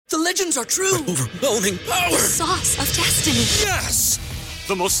The legends are true. Overwhelming power! Sauce of destiny. Yes!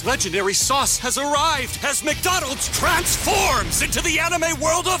 The most legendary sauce has arrived as McDonald's transforms into the anime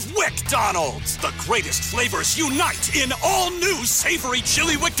world of WickDonald's. The greatest flavors unite in all new savory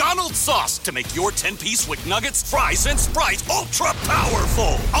chili McDonald's sauce to make your 10-piece Wick Nuggets, fries, and Sprite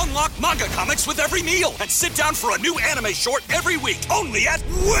ultra-powerful. Unlock manga comics with every meal and sit down for a new anime short every week only at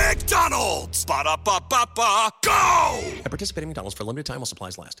WickDonald's. Ba-da-ba-ba-ba, go! At participating McDonald's for a limited time while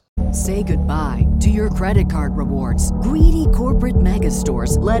supplies last. Say goodbye to your credit card rewards. Greedy corporate mega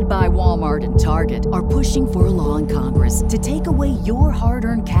stores, led by Walmart and Target, are pushing for a law in Congress to take away your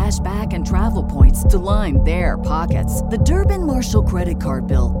hard-earned cash back and travel points to line their pockets. The Durbin-Marshall credit card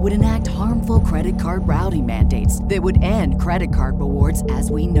bill would enact harmful credit card routing mandates that would end credit card rewards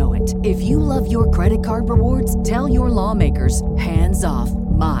as we know it. If you love your credit card rewards, tell your lawmakers, hands off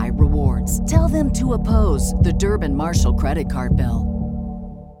my rewards. Tell them to oppose the Durbin-Marshall credit card bill.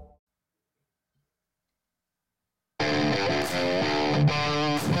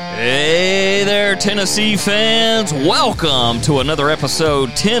 Hey there, Tennessee fans. Welcome to another episode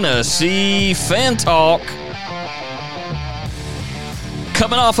Tennessee Fan Talk.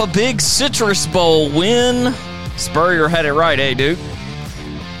 Coming off a big Citrus Bowl win. Spurrier had it right, eh, Duke?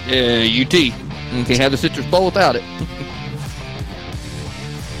 Yeah, UT. Can't have the Citrus Bowl without it.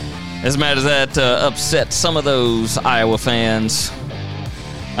 As mad as that upset some of those Iowa fans,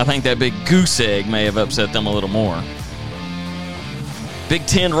 I think that big goose egg may have upset them a little more. Big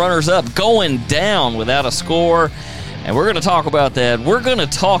Ten runners-up going down without a score, and we're going to talk about that. We're going to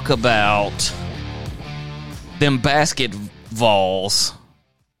talk about them BasketVols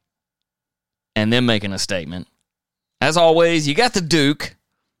and them making a statement. As always, you got the Duke,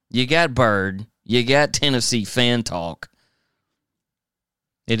 you got Bird, you got Tennessee Fan Talk.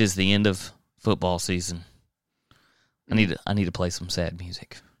 It is the end of football season. I need to play some sad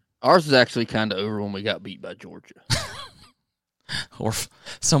music. Ours is actually kind of over when we got beat by Georgia. Or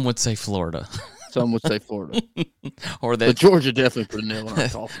some would say Florida. Some would say Florida. Or that, but Georgia definitely put a nail in our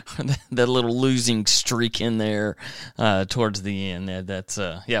coffin. That little losing streak in there towards the end. That's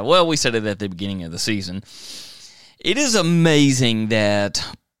well, we said it at the beginning of the season. It is amazing that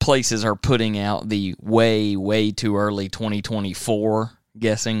places are putting out the way too early 2024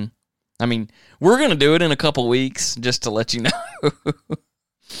 guessing. I mean, we're going to do it in a couple weeks, just to let you know.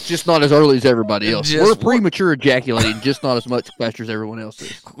 Just not as early as everybody else. We're premature ejaculating, just not as much faster as everyone else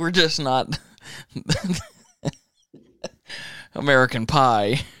is. We're just not American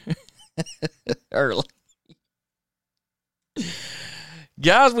Pie early.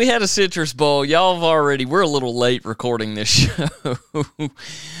 Guys, we had a Citrus Bowl. We're a little late recording this show.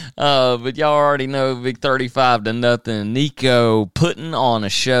 But y'all already know big 35-0. Nico putting on a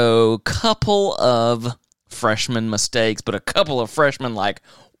show. Couple of freshman mistakes, but a couple of freshmen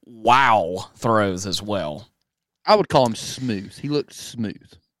wow throws as well. I would call him smooth. He looked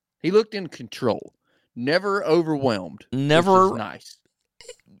smooth. He looked in control. Never overwhelmed. Never nice.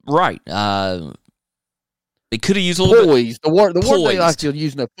 Right. It could have used a little poised. bit. The word they like to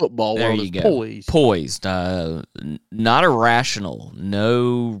use in a football world is poised. Poised. Not irrational.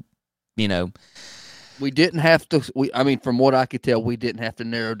 No, We didn't have to. From what I could tell, we didn't have to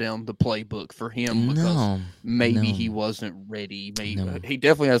narrow down the playbook for him because he wasn't ready. He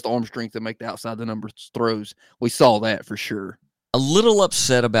definitely has the arm strength to make the outside the numbers throws. We saw that for sure. A little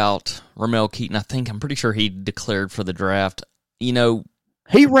upset about Ramel Keaton. I'm pretty sure he declared for the draft.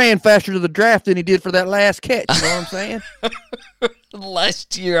 He ran faster to the draft than he did for that last catch. You know what I'm saying?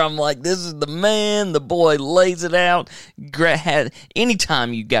 Last year, I'm like, this is the man. The boy lays it out.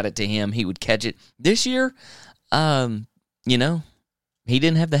 Anytime you got it to him, he would catch it. This year, he didn't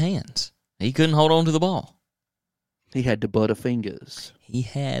have the hands. He couldn't hold on to the ball. He had the butterfingers.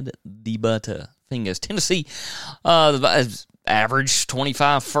 Tennessee, average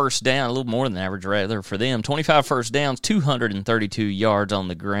 25 first down, a little more than average rather for them. 25 first downs, 232 yards on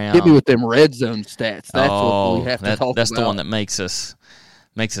the ground. Hit me with them red zone stats. That's what we have to talk about. That's the one that makes us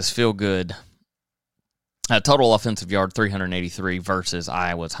feel good. Total offensive yard 383 versus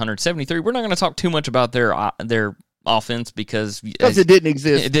Iowa's 173. We're not going to talk too much about their offense because it didn't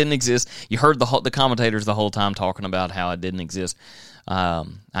exist. It didn't exist. You heard the commentators the whole time talking about how it didn't exist. I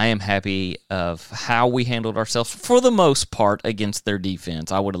am happy of how we handled ourselves for the most part against their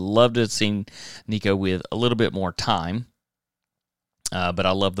defense. I would have loved to have seen Nico with a little bit more time, but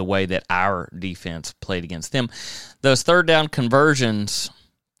I love the way that our defense played against them. Those third down conversions,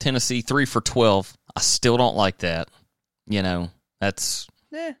 Tennessee 3 for 12. I still don't like that. That's...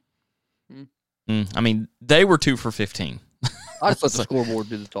 Yeah. They were 2 for 15. I just let the scoreboard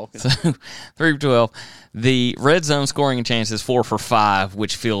do the talking. So 3 for 12. The red zone scoring chances 4 for 5,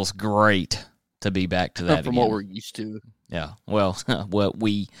 which feels great to be back to that from again. what we're used to. Yeah, well, what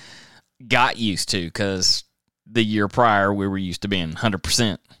we got used to, because the year prior we were used to being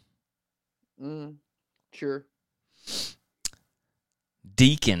 100%. Sure.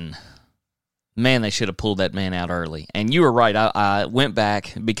 Deacon. Man, they should have pulled that man out early. And you were right. I went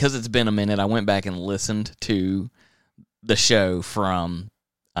back, because it's been a minute, I went back and listened to the show from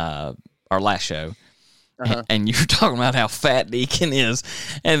our last show. And you were talking about how fat Deacon is.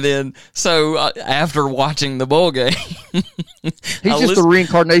 And then, so after watching the bowl game, he's just the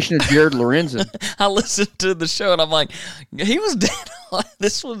reincarnation of Jared Lorenzen. I listened to the show and I'm like, he was dead on.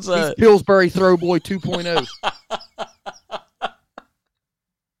 This was he's Pillsbury Throw Boy 2.0.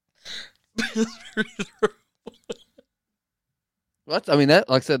 That,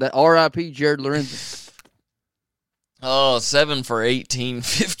 like I said, that RIP Jared Lorenzen. Oh, 7 for 18,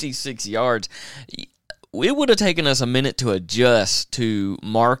 56 yards. It would have taken us a minute to adjust to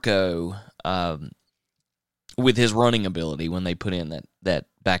Marco with his running ability when they put in that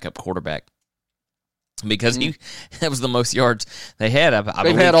backup quarterback, because that was the most yards they had.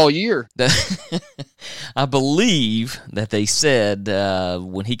 They've had all year. I believe that they said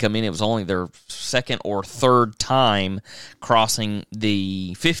when he come in, it was only their second or third time crossing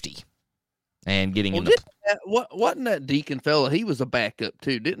the 50 and getting in the. Wasn't that Deacon fella? He was a backup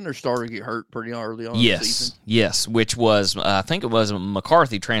too. Didn't their starter get hurt pretty early on in the season? Yes, which was I think it was a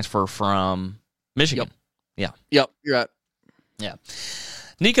McCarthy transfer from Michigan. Yep, you're right. Yeah.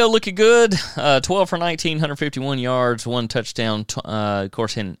 Nico looking good, 12 for 19, 151 yards, 1 touchdown, of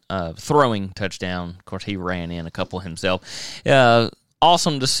course, throwing touchdown. Of course, he ran in a couple himself.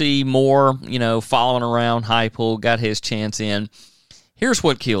 Awesome to see more, following around Heupel, got his chance in. Here's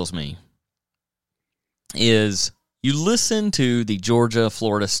what kills me, is you listen to the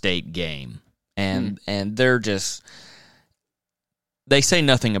Georgia-Florida State game, and they're just... They say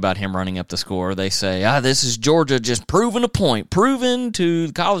nothing about him running up the score. They say, this is Georgia just proving a point, proving to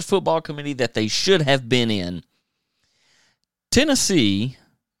the College Football Committee that they should have been in. Tennessee,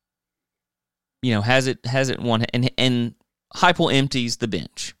 has it won, and Heupel empties the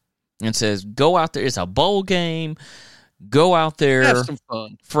bench and says, go out there. It's a bowl game. Go out there, have some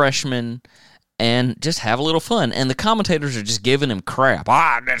fun, freshman, and just have a little fun. And the commentators are just giving him crap.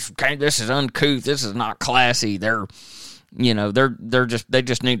 This is uncouth. This is not classy. They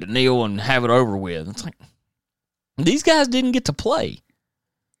just need to kneel and have it over with. It's like, these guys didn't get to play.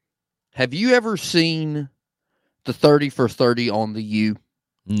 Have you ever seen the 30 for 30 on the U?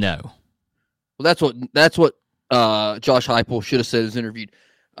 No. Well, that's what Josh Heupel should have said in his interview.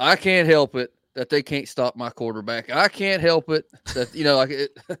 I can't help it that they can't stop my quarterback. I can't help it that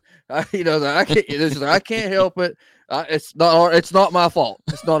I can't help it. It's not my fault.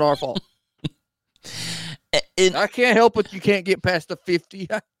 It's not our fault. I can't help it. You can't get past the 50.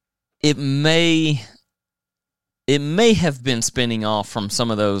 It may have been spinning off from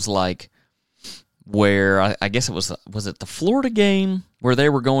some of those, like, where I guess it was it the Florida game where they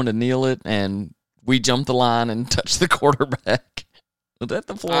were going to kneel it and we jumped the line and touched the quarterback. Was that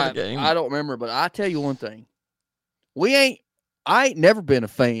the Florida game? I don't remember, but I tell you one thing. I ain't never been a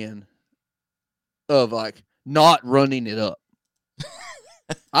fan of, like, not running it up.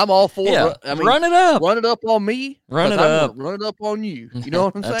 I'm all for run it up. Run it up on me. Run it up. Run it up on you. You know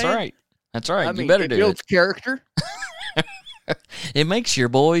what I'm saying? That's right. You better do it. It builds character. It makes your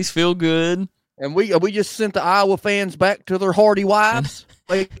boys feel good. And we just sent the Iowa fans back to their hardy wives.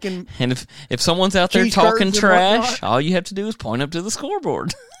 And if someone's out there talking trash, all you have to do is point up to the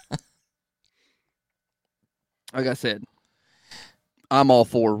scoreboard. Like I said, I'm all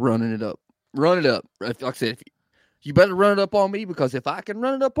for running it up. Run it up. Like I said, you better run it up on me, because if I can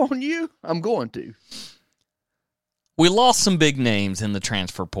run it up on you, I'm going to. We lost some big names in the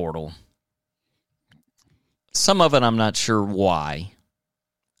transfer portal. Some of it I'm not sure why.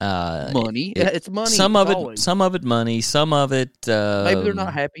 Money. It's money. Some of it money. Some of it. Maybe they're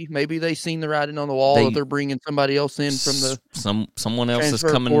not happy. Maybe they seen the writing on the wall that they're bringing somebody else in from the someone else is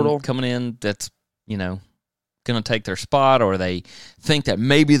coming in that's going to take their spot, or they think that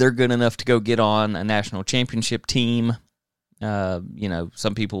maybe they're good enough to go get on a national championship team.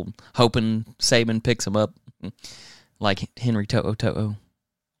 Some people hoping Saban picks them up, like Henry To'o.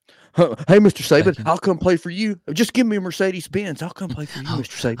 Hey, Mr. Saban, I'll come play for you. Just give me a Mercedes-Benz. I'll come play for you,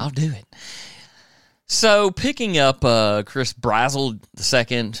 Mr. Saban. I'll do it. So, picking up Chris Brazzell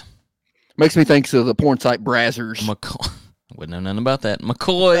II. Makes me think of the porn site Brazzers. Wouldn't know nothing about that.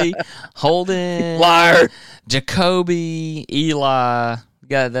 McCoy, Holden, Liar, Jacoby, Eli.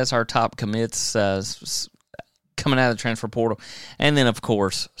 That's our top commits. coming out of the transfer portal. And then, of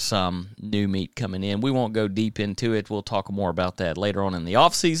course, some new meat coming in. We won't go deep into it. We'll talk more about that later on in the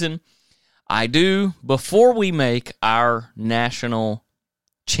offseason. Before we make our national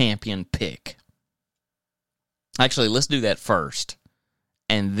champion pick. Actually, let's do that first.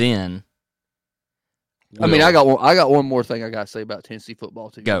 And then... I got one more thing I got to say about Tennessee football,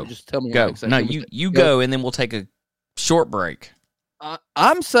 too. Go. Just tell me. Go. No, you go, and then we'll take a short break.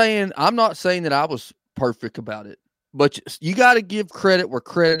 I'm not saying that I was perfect about it, but you got to give credit where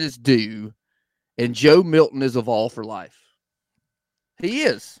credit is due, and Joe Milton is Evolve for life. He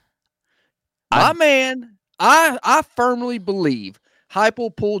is. My man, I firmly believe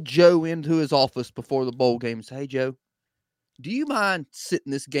Heupel pulled Joe into his office before the bowl game and said, "Hey, Joe, do you mind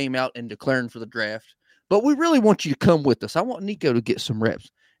sitting this game out and declaring for the draft? But we really want you to come with us. I want Nico to get some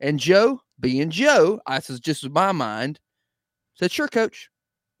reps." And Joe, being Joe, I says, just in my mind, said, "Sure, coach."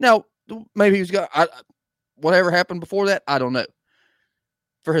 Now, maybe he was going, whatever happened before that, I don't know.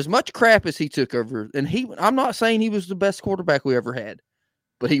 For as much crap as he took over, and I'm not saying he was the best quarterback we ever had,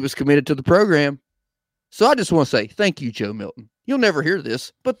 but he was committed to the program. So I just want to say thank you, Joe Milton. You'll never hear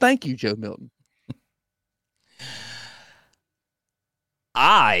this, but thank you, Joe Milton.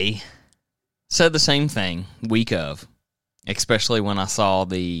 I said the same thing week of, especially when I saw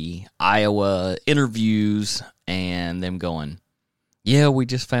the Iowa interviews and them going, yeah, we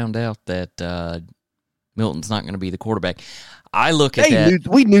just found out that Milton's not going to be the quarterback. I look at that.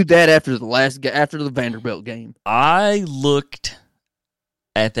 We knew that after the Vanderbilt game. I looked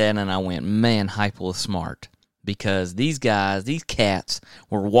at that and I went, man, Heupel is smart, because these guys, these cats,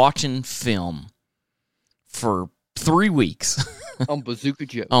 were watching film for 3 weeks. On Bazooka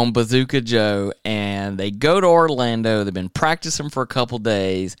Joe. On Bazooka Joe, and they go to Orlando. They've been practicing for a couple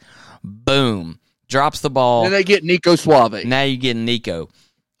days. Boom. Drops the ball. And they get Nico Suave. Now you get Nico.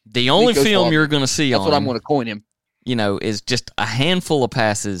 The only film Suave. You're going to see That's what I'm going to coin him. Is just a handful of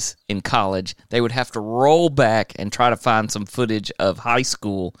passes in college. They would have to roll back and try to find some footage of high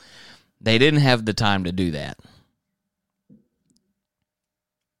school. They didn't have the time to do that.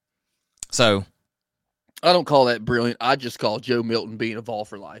 So... I don't call that brilliant. I just call Joe Milton being Evolve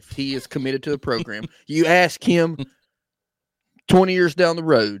for life. He is committed to the program. You ask him 20 years down the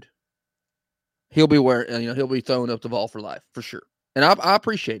road, he'll be he'll be throwing up the Evolve for life for sure. And I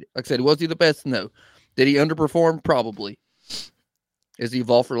appreciate it. Like I said, was he the best? No. Did he underperform? Probably. Is he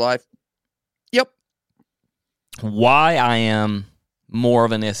Evolve for life? Yep. Why I am more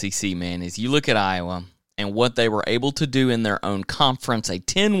of an SEC man is you look at Iowa and what they were able to do in their own conference, a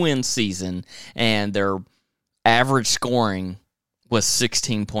 10-win season, and their average scoring was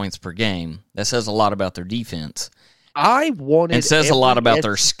 16 points per game. That says a lot about their defense. It says a lot about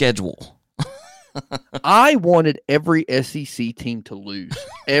their schedule. I wanted every SEC team to lose.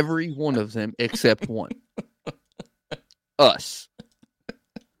 Every one of them except one. Us.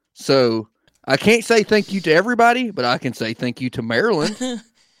 So I can't say thank you to everybody, but I can say thank you to Maryland.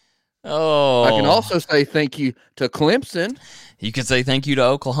 Oh. I can also say thank you to Clemson. You can say thank you to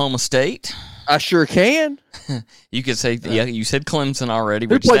Oklahoma State. I sure can. You could say, you said Clemson already.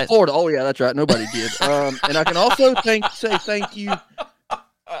 Who played Florida? Oh, yeah, that's right. Nobody did. And I can also say thank you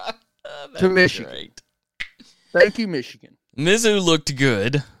to Michigan. Great. Thank you, Michigan. Mizzou looked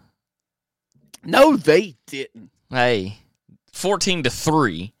good. No, they didn't. Hey,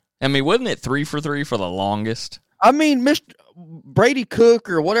 14-3. I mean, wasn't it 3 for 3 for the longest? I mean, Mr. Brady Cook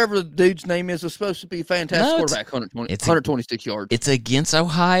or whatever the dude's name is was supposed to be a fantastic quarterback, 126 yards. It's against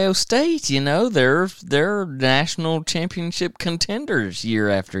Ohio State, They're national championship contenders year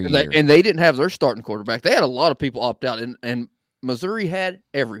after year. And they didn't have their starting quarterback. They had a lot of people opt out, and Missouri had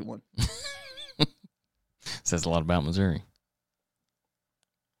everyone. Says a lot about Missouri.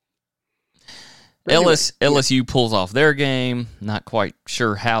 LSU pulls off their game. Not quite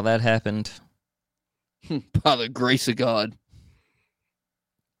sure how that happened. By the grace of God.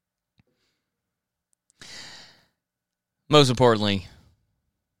 Most importantly,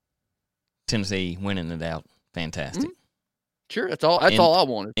 Tennessee winning it out. Fantastic. Mm-hmm. Sure, that's all I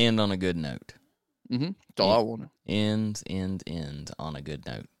wanted. End on a good note. Mm-hmm. That's all I wanted. End on a good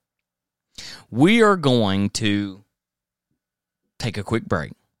note. We are going to take a quick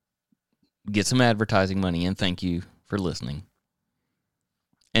break. Get some advertising money in. Thank you for listening.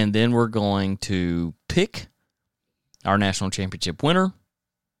 And then we're going to pick our national championship winner.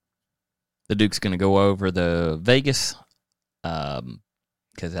 The Duke's going to go over the Vegas,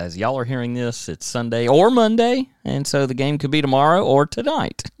 because as y'all are hearing this, it's Sunday or Monday, and so the game could be tomorrow or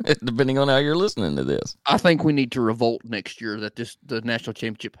tonight, depending on how you're listening to this. I think we need to revolt next year that the national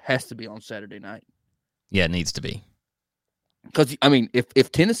championship has to be on Saturday night. Yeah, it needs to be. Because, I mean,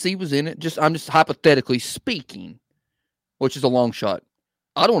 if Tennessee was in it, I'm just hypothetically speaking, which is a long shot,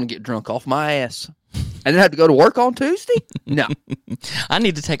 I don't want to get drunk off my ass and then have to go to work on Tuesday? No. I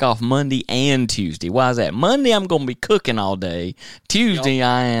need to take off Monday and Tuesday. Why is that? Monday, I'm going to be cooking all day. Tuesday,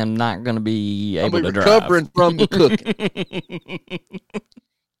 I am not going to be able to drive. Recovering from the cooking.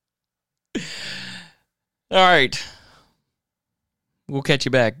 All right. We'll catch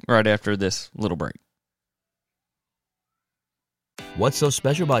you back right after this little break. What's so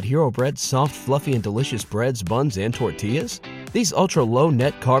special about Hero Bread's soft, fluffy, and delicious breads, buns, and tortillas? These ultra-low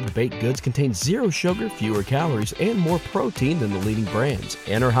net-carb baked goods contain zero sugar, fewer calories, and more protein than the leading brands,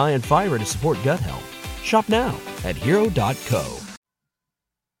 and are high in fiber to support gut health. Shop now at Hero.co.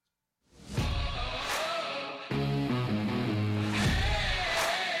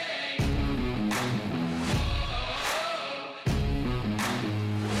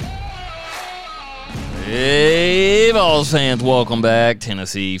 Hey, Vols fans, welcome back.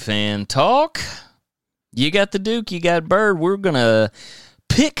 Tennessee Fan Talk. You got the Duke, you got Bird. We're going to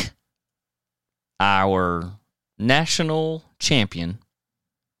pick our national champion,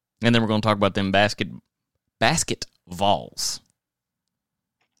 and then we're going to talk about them BasketVols.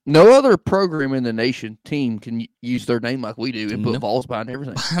 No other program in the nation team can use their name like we do and put Vols behind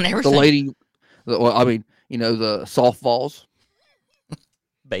everything. The softballs.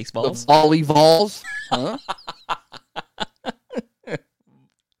 Baseballs. The volleyballs. Huh?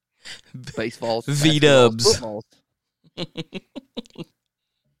 Baseballs. V-dubs.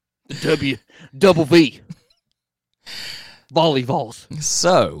 Double V. Volleyballs.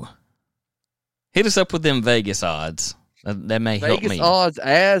 So, hit us up with them Vegas odds. That may help me. Vegas odds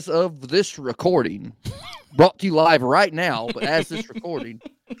as of this recording. Brought to you live right now, but as this recording.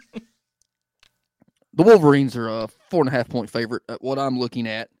 The Wolverines are a 4.5-point favorite at what I'm looking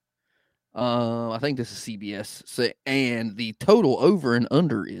at. I think this is CBS. And the total over and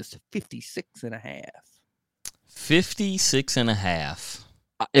under is 56.5. 56.5.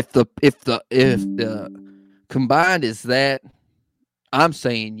 If the combined is that, I'm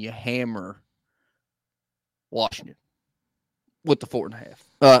saying you hammer Washington with the 4.5.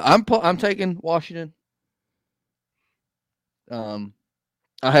 I'm taking Washington.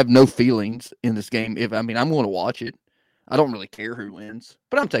 I have no feelings in this game. I'm going to watch it. I don't really care who wins,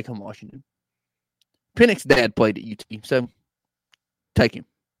 but I'm taking Washington. Penix's dad played at UT, so take him.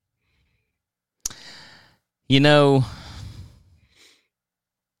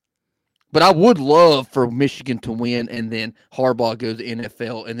 But I would love for Michigan to win, and then Harbaugh goes to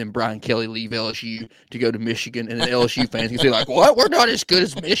NFL, and then Brian Kelly leave LSU to go to Michigan, and then LSU fans can say, like, what? We're not as good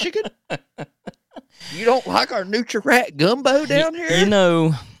as Michigan? You don't like our Nutri-Rat gumbo down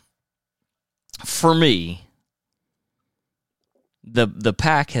here? For me, the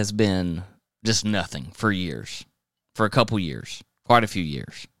Pac has been just nothing for years. For a couple years. Quite a few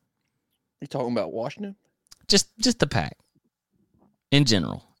years. You talking about Washington? Just the Pac. In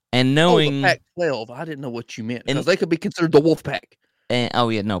general. And knowing... the Pac-12. I didn't know what you meant. Because they could be considered the Wolf Pack.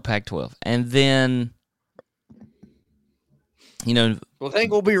 Pac-12. And then... Well, they ain't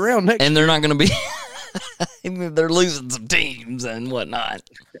going to be around next year. And they're not going to be... They're losing some teams and whatnot.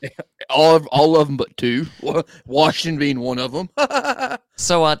 All of them but two. Washington being one of them.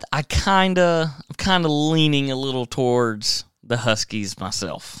 So I'm kind of leaning a little towards the Huskies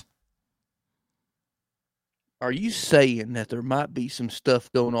myself. Are you saying that there might be some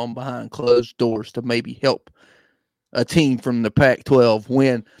stuff going on behind closed doors to maybe help a team from the Pac-12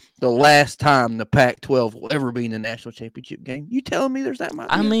 win the last time the Pac-12 will ever be in the national championship game? You telling me there's that much?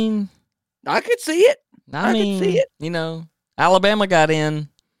 I could see it. I could see it. Alabama got in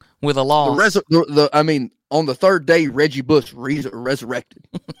with a loss. On the third day, Reggie Bush resurrected.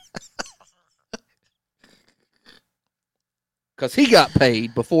 Because he got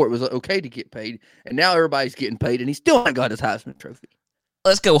paid before it was okay to get paid, and now everybody's getting paid, and he still ain't got his Heisman Trophy.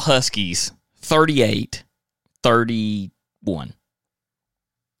 Let's go Huskies, 38-31.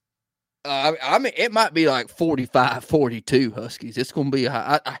 It might be like 45-42 Huskies. It's going to be a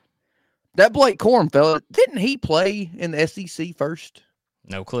high. That Blake Corum fella, didn't he play in the SEC first?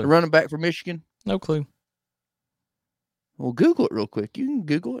 No clue. The running back for Michigan? No clue. Well, Google it real quick. You can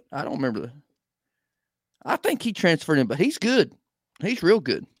Google it. I don't remember I think he transferred in, but he's good. He's real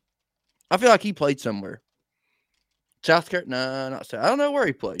good. I feel like he played somewhere. South Carolina? No, not South. I don't know where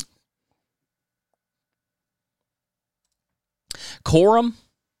he played. Corum?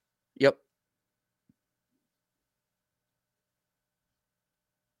 Yep.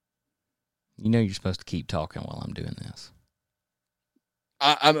 You're supposed to keep talking while I'm doing this.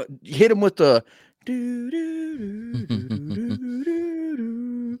 I hit him with the...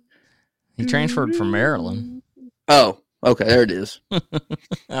 He transferred from Maryland. Oh, Okay, there it is.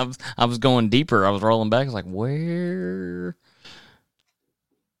 I was going deeper. I was rolling back. I was like, where?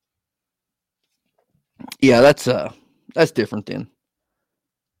 Yeah, that's different then.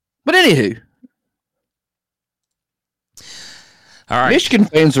 But anywho, all right. Michigan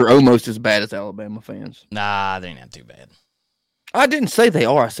fans are almost as bad as Alabama fans. Nah, they ain't not too bad. I didn't say they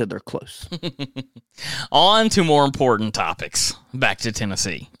are. I said they're close. On to more important topics. Back to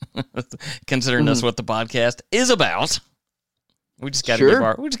Tennessee. Considering that's what the podcast is about. We just got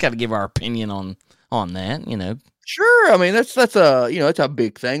to give our opinion on that, you know. Sure. I mean, that's it's a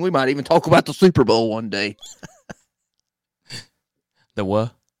big thing. We might even talk about the Super Bowl one day. The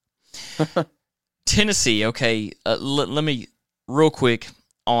what? Tennessee. Okay. Let me real quick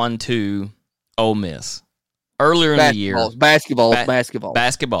on to Ole Miss. Earlier in the year, basketball.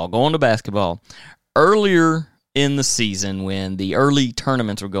 Going to basketball. Earlier in the season, when the early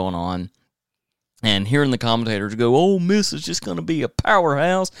tournaments were going on, and hearing the commentators go, "Ole Miss is just going to be a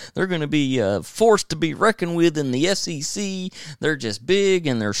powerhouse. They're going to be a force to be reckoned with in the SEC. They're just big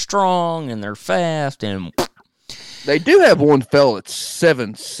and they're strong and they're fast." And they do have one fella at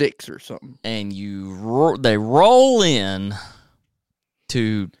 7'6" or something. And they roll in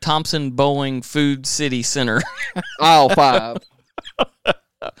to Thompson Boeing Food City Center. Aisle 5.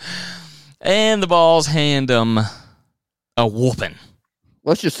 And the Vols hand them a whooping.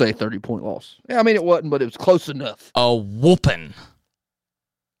 Let's just say 30-point loss. Yeah, I mean, it wasn't, but it was close enough. A whooping.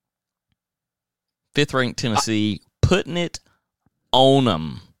 5th-ranked Tennessee putting it on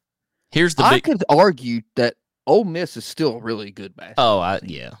them. Here's the I could argue that Ole Miss is still a really good basketball team.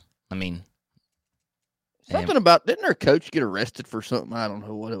 Yeah. I mean, something about, didn't their coach get arrested for something? I don't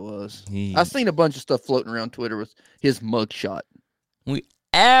know what it was. I seen a bunch of stuff floating around Twitter with his mugshot. We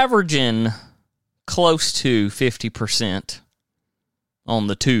averaging close to 50% on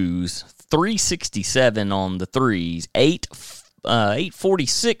the twos, 367 on the threes,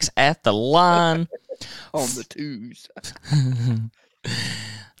 846 at the line. On the twos.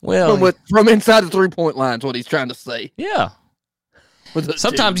 Well, from inside the 3-point line is what he's trying to say. Yeah.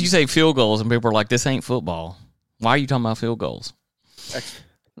 Sometimes you say field goals and people are like, this ain't football. Why are you talking about field goals?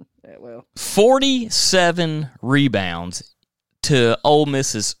 47 rebounds to Ole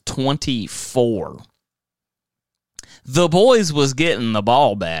Miss's 24. The boys was getting the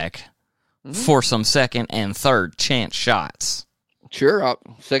ball back for some second and third chance shots. Sure,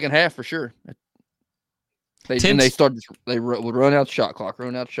 second half for sure. They would run out the shot clock.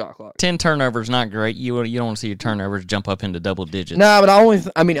 10 turnovers, not great. You don't want to see your turnovers jump up into double digits. No, but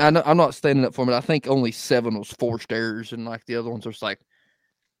I'm not standing up for it. I think only 7 was forced errors, and like the other ones was like,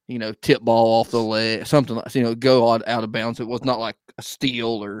 tip ball off the leg, something like, go out of bounds. It was not like a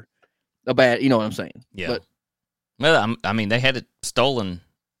steal or a bad, you know what I'm saying? Yeah. But, well, I mean, they had it stolen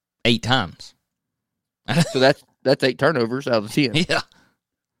 8 times. So that's 8 turnovers out of the 10. Yeah.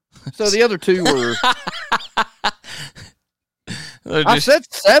 So the other 2 were. I said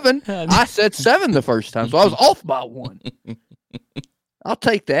 7. I said 7 the first time, so I was off by 1. I'll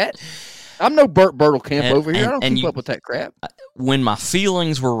take that. I'm no Burt Bertelkamp over here. I don't keep up with that crap. When my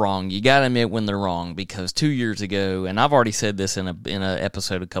feelings were wrong, you got to admit when they're wrong, because 2 years ago, and I've already said this in an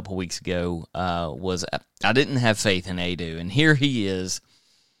episode a couple weeks ago, was I didn't have faith in Adu, and here he is,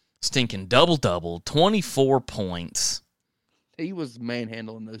 stinking double-double, 24 points. He was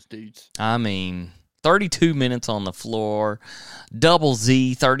manhandling those dudes. I mean, 32 minutes on the floor. Double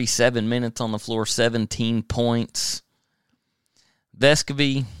Z, 37 minutes on the floor, 17 points.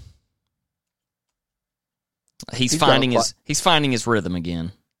 Vescovy, he's finding his rhythm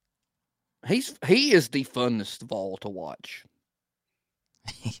again. He is the funnest of all to watch.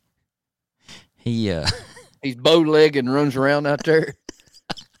 He's bow-legged and runs around out there.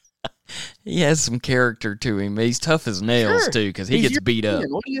 He has some character to him. He's tough as nails, too, because he gets beat up.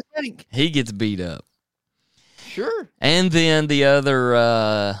 What do you think? He gets beat up. Sure. And then the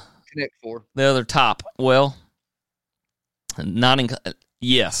other Connect 4. The other top. Well,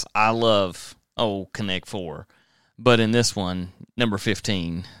 yes, I love Connect 4. But in this one, number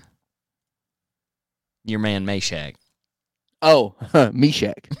 15, your man Meshach. Oh,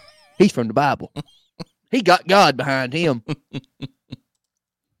 Meshach. He's from the Bible. He got God behind him.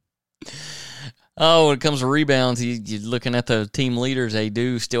 When it comes to rebounds, you're looking at the team leaders. They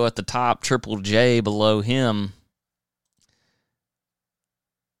do still at the top, Triple J below him.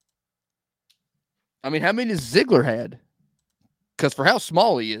 I mean, how many has Ziegler had? Because for how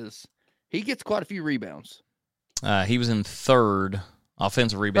small he is, he gets quite a few rebounds. He was in 3rd,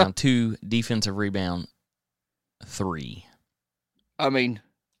 offensive rebound, 2, defensive rebound, 3. I mean,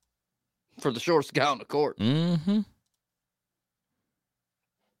 for the shortest guy on the court. Mm-hmm.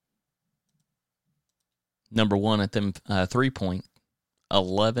 number one at them 3-point.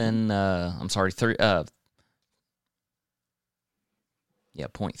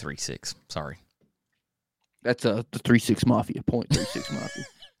 0.36. Sorry. That's the 3-6 Mafia, 0.36 Mafia.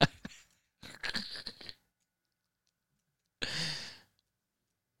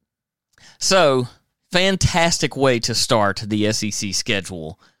 So, fantastic way to start the SEC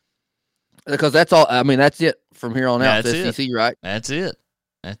schedule. Because that's all. I mean, that's it from here on out. That's the SEC, right? That's it.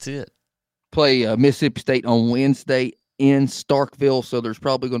 Play Mississippi State on Wednesday in Starkville, so there's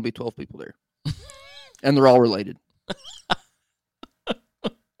probably going to be 12 people there. And they're all related.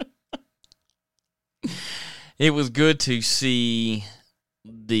 It was good to see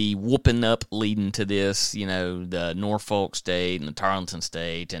the whooping up leading to this, the Norfolk State and the Tarleton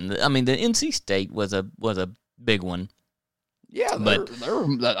State. And, the NC State was a big one. Yeah, they're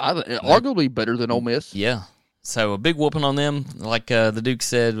arguably better than Ole Miss. Yeah. So a big whooping on them. Like the Duke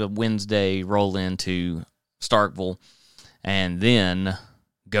said, Wednesday roll into Starkville and then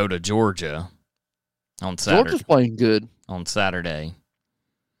go to Georgia on Saturday. Georgia's playing good. On Saturday.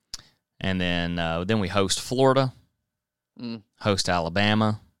 And then we host Florida, host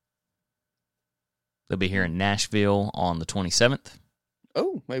Alabama. They'll be here in Nashville on the 27th.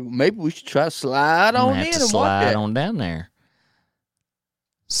 Oh, maybe we should try to slide on in and slide on down there.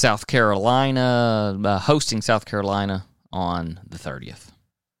 South Carolina, hosting South Carolina on the 30th.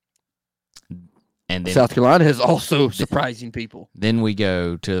 And then South Carolina is also surprising people. Then we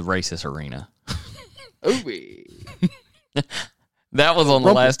go to the Racist Arena. Ooh. That was on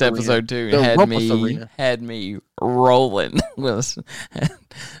the last episode too. It had me rolling.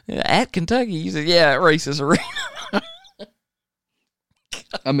 At Kentucky, you said, "Yeah, Racist Arena."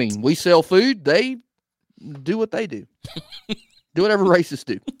 I mean, we sell food. They do what they do. Do whatever racists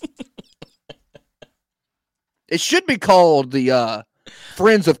do. It should be called the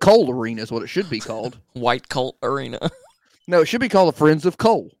Friends of Coal Arena is what it should be called. White Colt Arena. No, it should be called the Friends of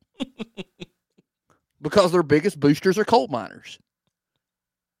Coal. Because their biggest boosters are coal miners.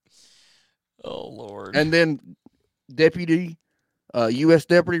 Oh, Lord. And then U.S.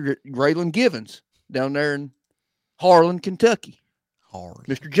 Deputy Raylan Givens down there in Harlan, Kentucky.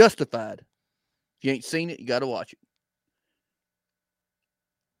 Mr. Justified. If you ain't seen it, you got to watch it.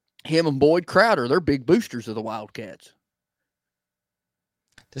 Him and Boyd Crowder, they're big boosters of the Wildcats.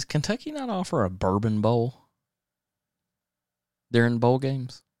 Does Kentucky not offer a bourbon bowl during bowl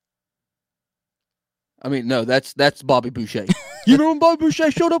games? I mean, no, that's Bobby Boucher. You know when Bobby Boucher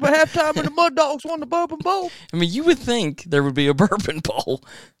showed up at halftime and the Mud Dogs won the bourbon bowl? I mean, you would think there would be a bourbon bowl.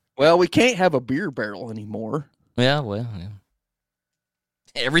 Well, we can't have a beer barrel anymore. Yeah.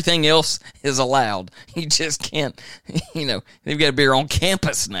 Everything else is allowed. You just can't, they've got a beer on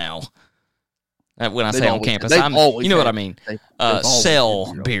campus now. When I say on campus, you know what I mean.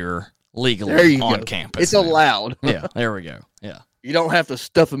 Sell beer legally on campus. It's allowed. Yeah, there we go. Yeah. You don't have to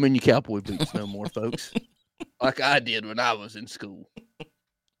stuff them in your cowboy boots no more, folks. Like I did when I was in school.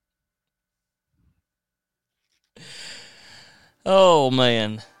 Oh,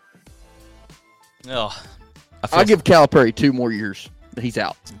 man. Oh, I'll give Calipari 2 more years. He's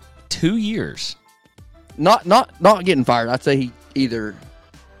out. 2 years? Not getting fired. I'd say he either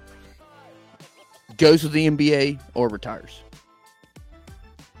goes to the NBA or retires.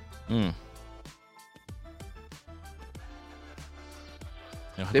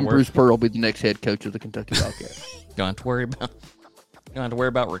 Then Bruce Pearl will be the next head coach of the Kentucky Wildcats. Don't have to worry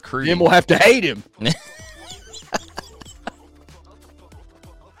about recruiting. Then we'll have to hate him.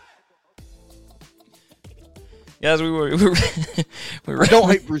 Guys, we were I don't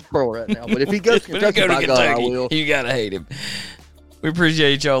hate Bruce Pearl right now, but if he goes to Kentucky, by God, I will. You gotta hate him. We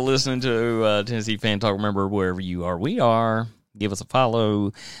appreciate y'all listening to Tennessee Fan Talk. Remember, wherever you are, we are. Give us a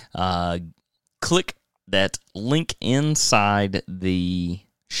follow. Click that link inside the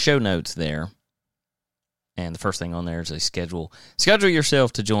show notes there. And the first thing on there is a schedule. Schedule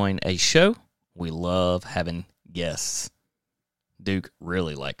yourself to join a show. We love having guests. Duke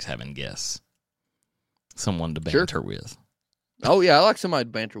really likes having guests. Someone to banter with. Oh, yeah, I like somebody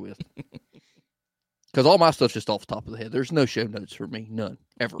to banter with. Because all my stuff's just off the top of the head. There's no show notes for me. None.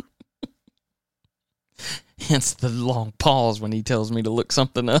 Ever. Hence the long pause when he tells me to look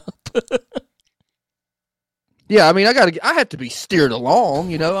something up. Yeah, I mean, I have to be steered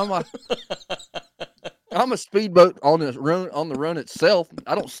along, I'm a speedboat on the run itself.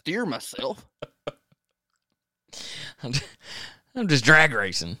 I don't steer myself. I'm just drag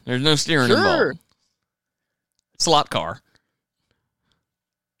racing. There's no steering involved. Slot car.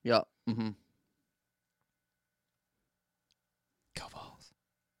 Yeah. Mm-hmm. Go Vols.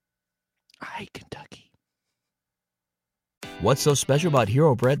 I hate Kentucky. What's so special about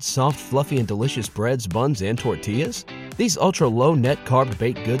Hero Bread's soft, fluffy, and delicious breads, buns, and tortillas? These ultra-low net-carb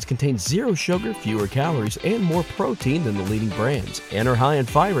baked goods contain zero sugar, fewer calories, and more protein than the leading brands, and are high in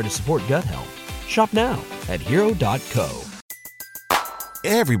fiber to support gut health. Shop now at Hero.co.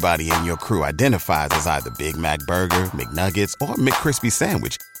 Everybody in your crew identifies as either Big Mac Burger, McNuggets, or McCrispy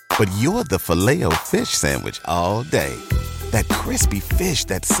Sandwich. But you're the Filet-O-Fish Sandwich all day. That crispy fish,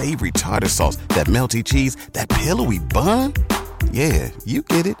 that savory tartar sauce, that melty cheese, that pillowy bun. Yeah, you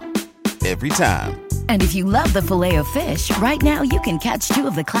get it. Every time. And if you love the Filet-O-Fish, right now you can catch two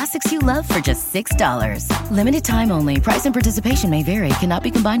of the classics you love for just $6. Limited time only. Price and participation may vary. Cannot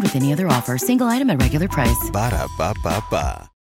be combined with any other offer. Single item at regular price. Ba-da-ba-ba-ba.